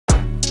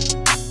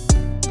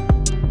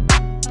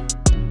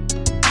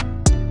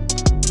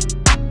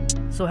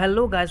So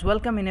hello guys,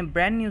 welcome in a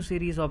brand new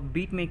series of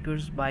beat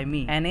makers by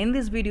me, and in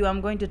this video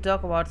I'm going to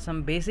talk about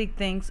some basic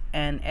things,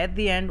 and at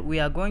the end we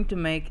are going to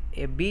make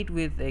a beat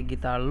with a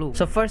guitar loop.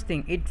 So first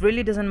thing, it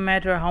really doesn't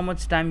matter how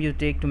much time you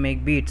take to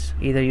make beats,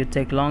 either you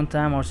take long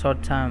time or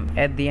short time.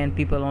 At the end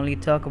people only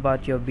talk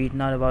about your beat,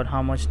 not about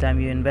how much time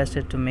you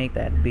invested to make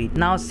that beat.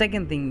 Now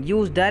second thing,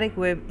 use direct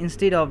wave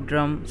instead of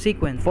drum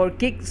sequence for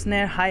kick,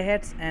 snare,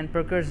 hi-hats and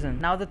percussion.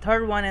 Now the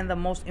third one and the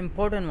most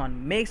important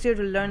one, make sure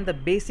to learn the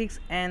basics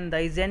and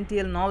the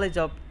essential knowledge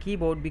of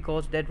keyboard,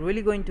 because that's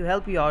really going to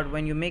help you out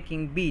when you're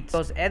making beats,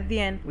 because at the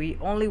end we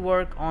only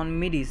work on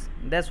midis.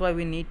 That's why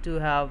we need to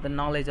have the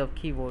knowledge of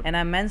keyboard. And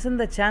I mentioned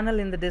the channel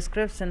in the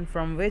description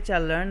from which I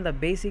learned the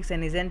basics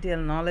and essential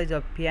knowledge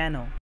of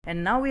piano.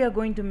 And now we are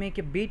going to make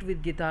a beat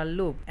with guitar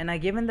loop, and I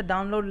given the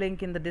download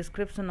link in the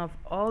description of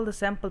all the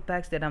sample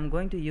packs that I'm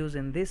going to use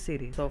in this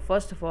series. So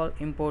first of all,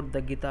 import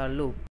the guitar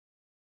loop.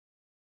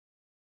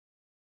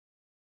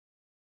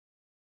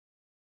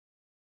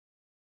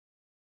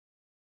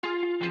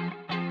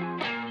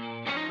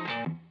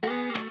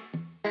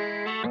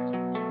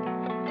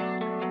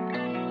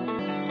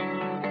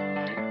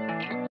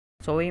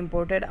 So we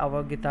imported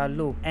our guitar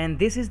loop, and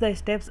this is the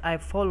steps I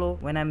follow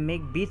when I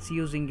make beats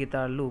using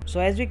guitar loop.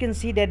 So as you can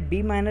see that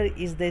B minor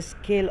is the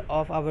scale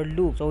of our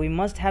loop, so we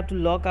must have to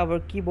lock our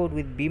keyboard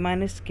with B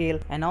minor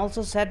scale and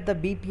also set the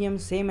BPM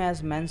same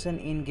as mentioned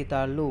in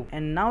guitar loop.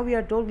 And now we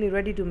are totally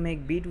ready to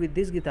make beat with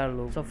this guitar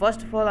loop. So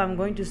first of all I'm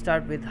going to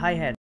start with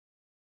hi-hat.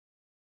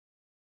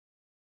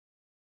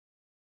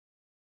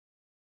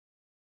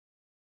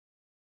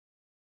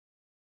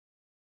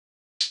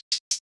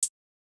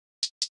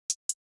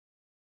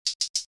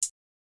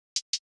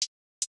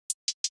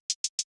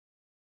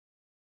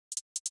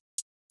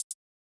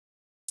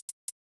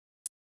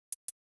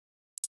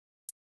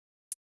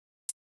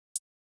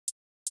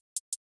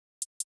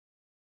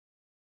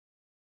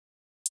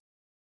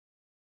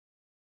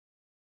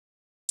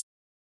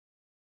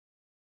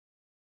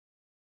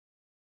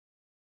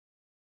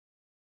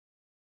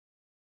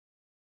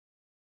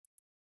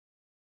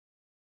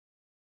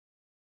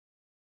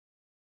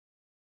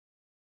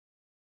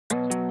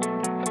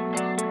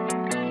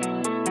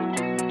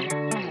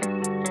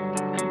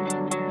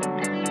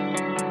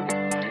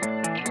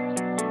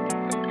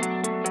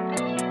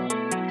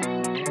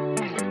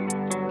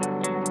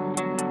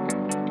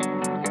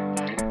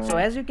 So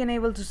as you can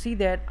able to see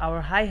that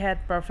our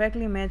hi-hat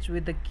perfectly matched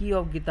with the key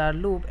of guitar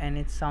loop, and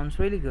it sounds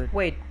really good.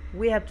 Wait,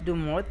 we have to do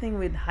more thing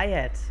with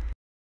hi-hats.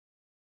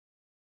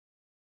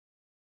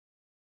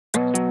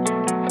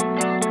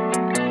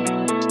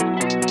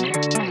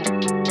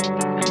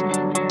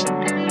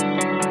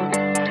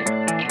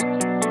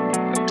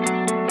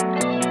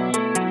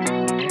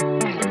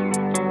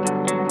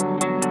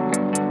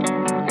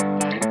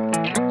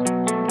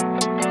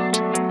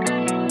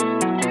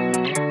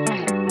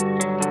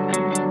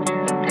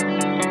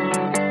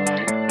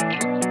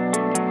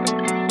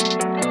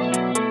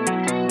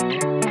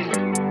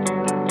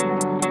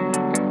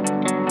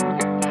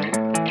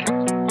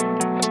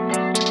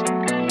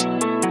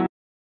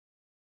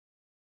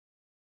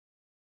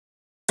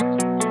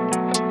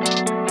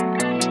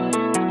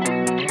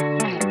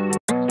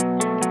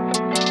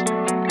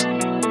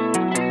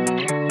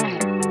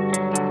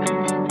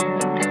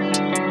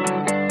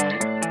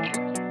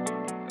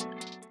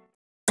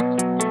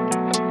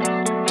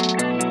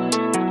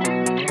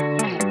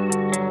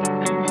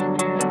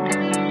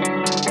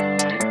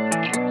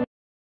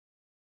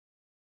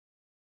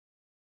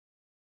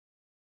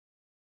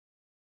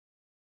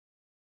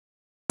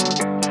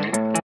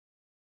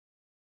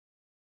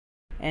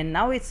 And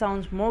now it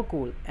sounds more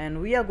cool, and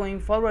we are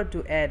going forward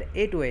to add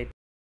 808.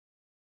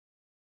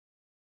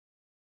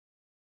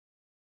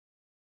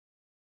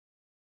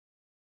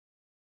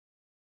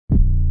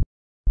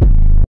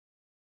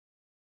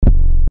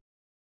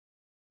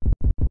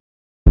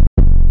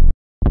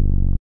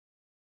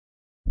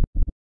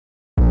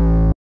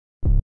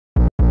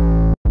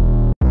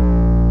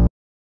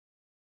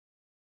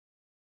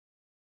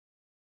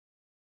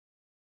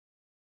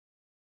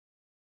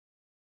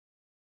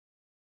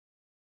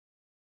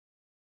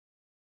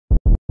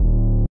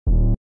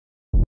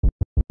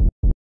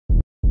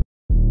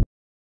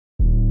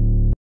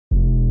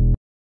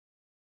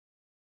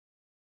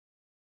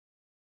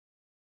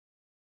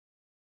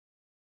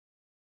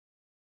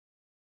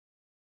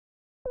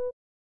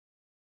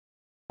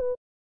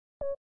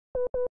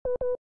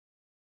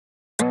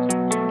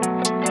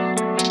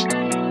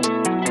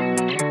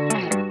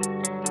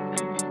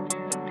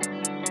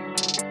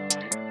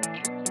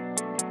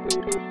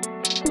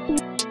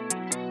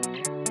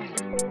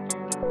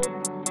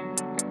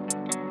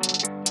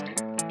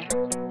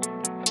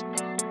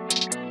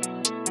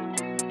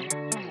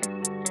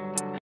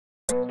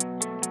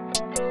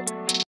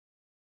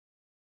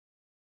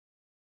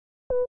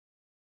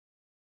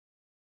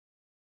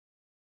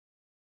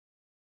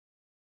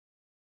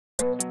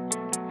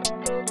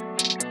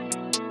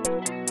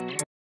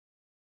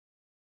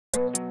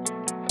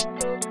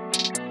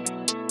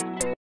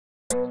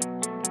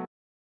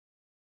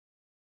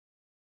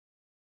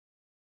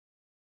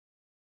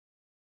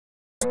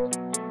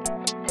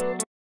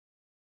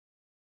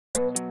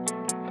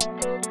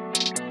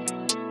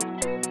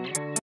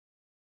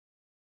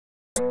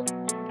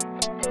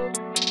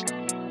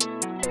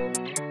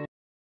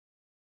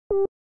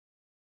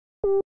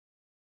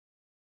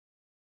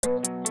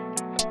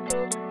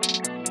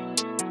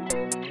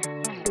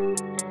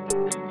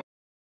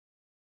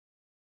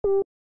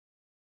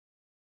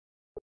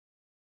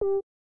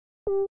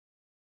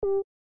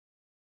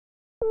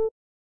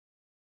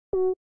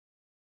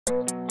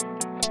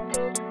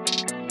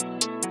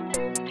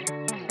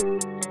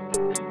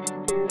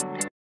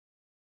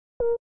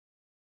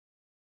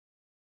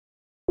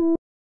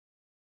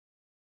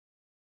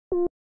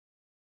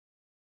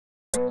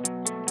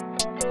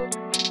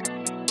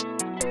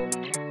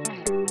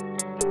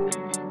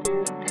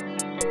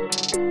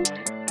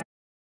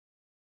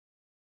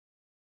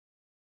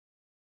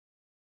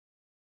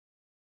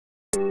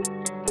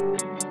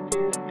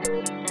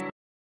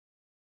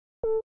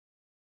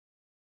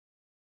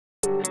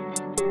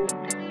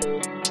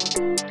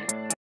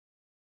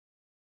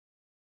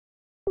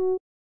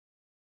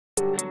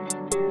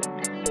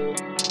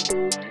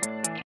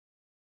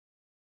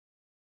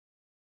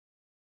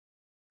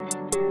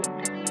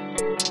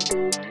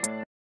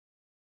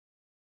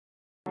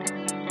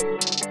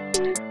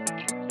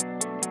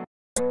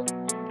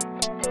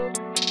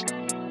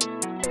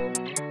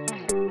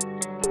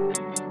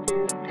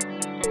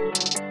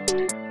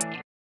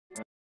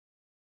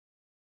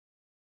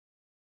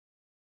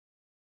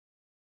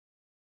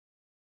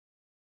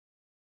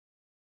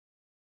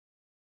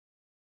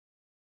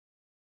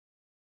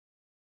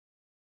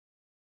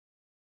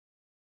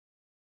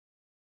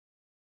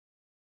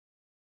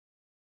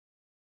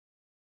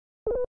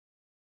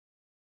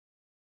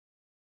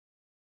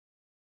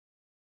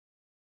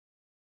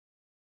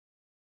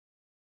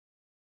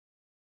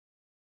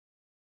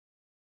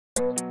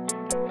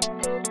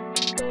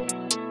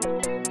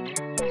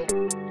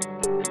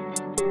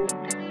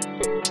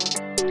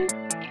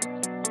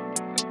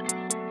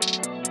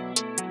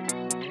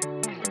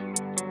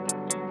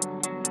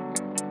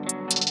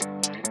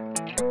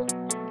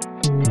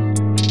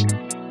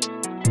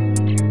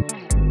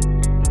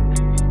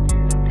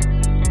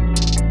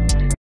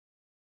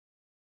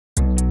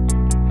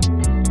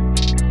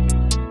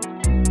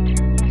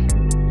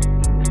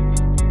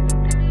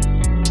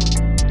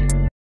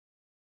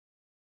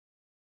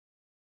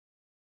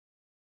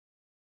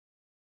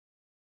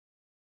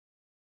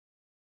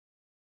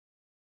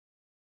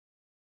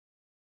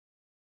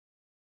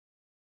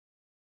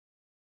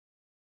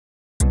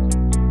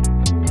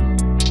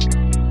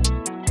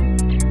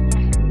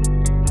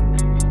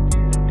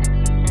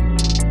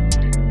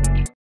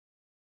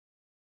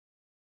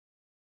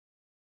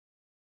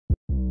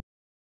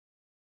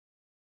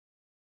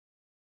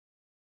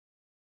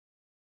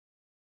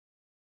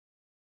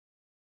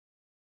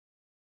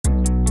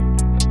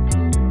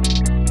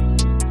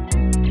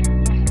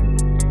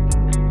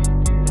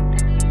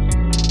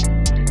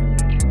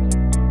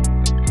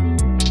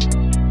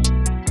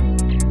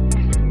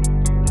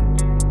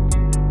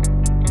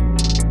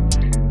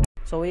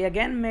 So we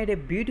again made a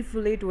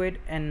beautiful 8/8,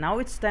 and now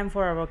it's time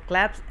for our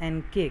claps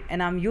and kick,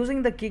 and I'm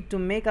using the kick to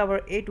make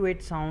our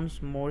 8/8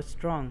 sounds more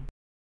strong.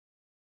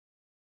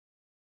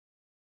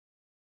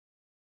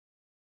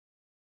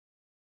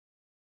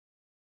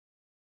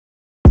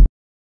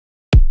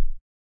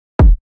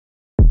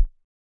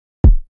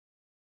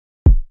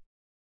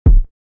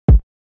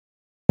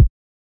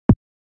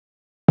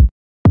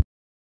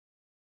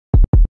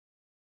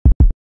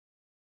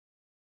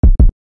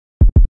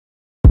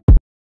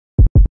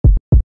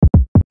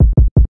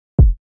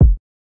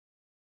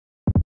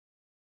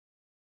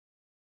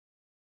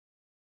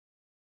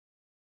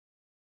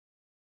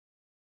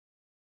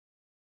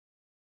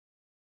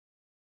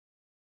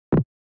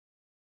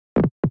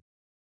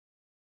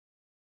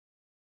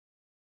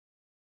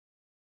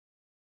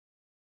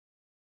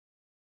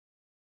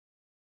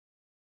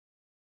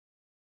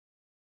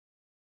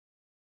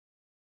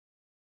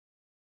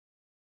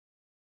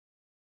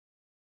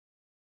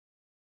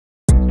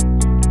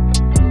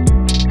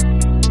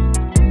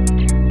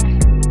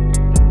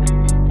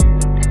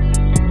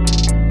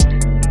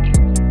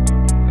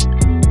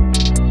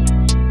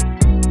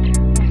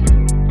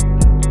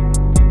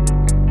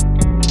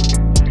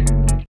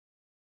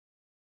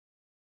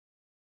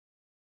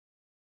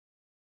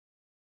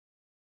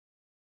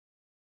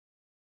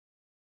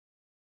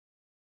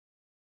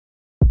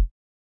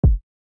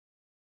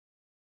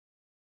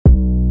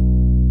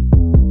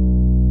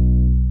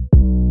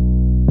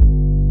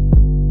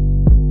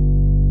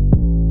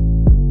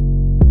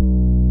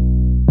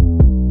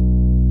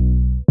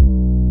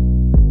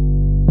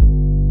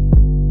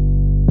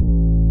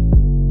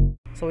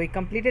 So we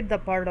completed the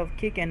part of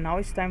kick, and now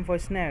it's time for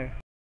snare.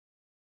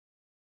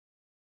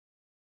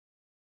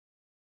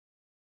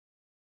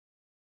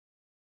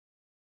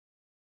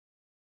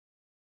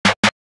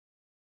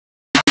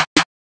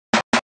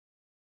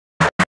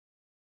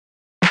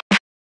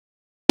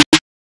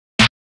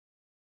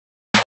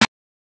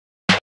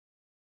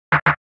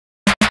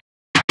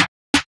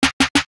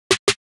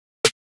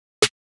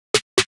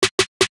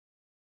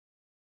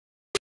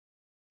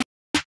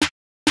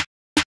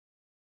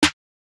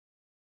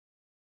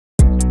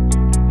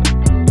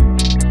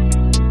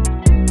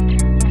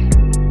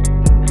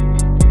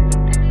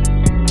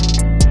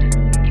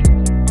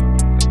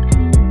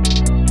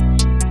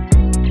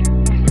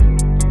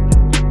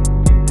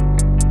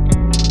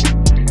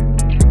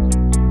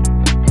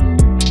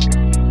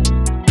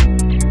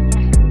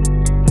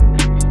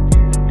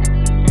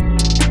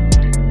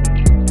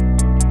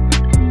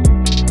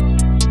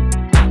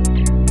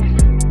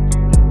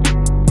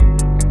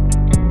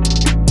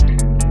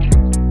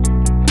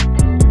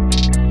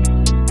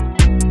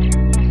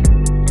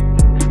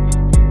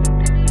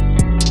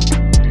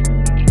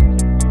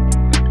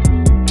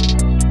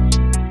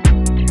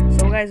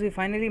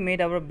 finally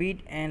made our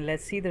beat and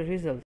let's see the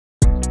results.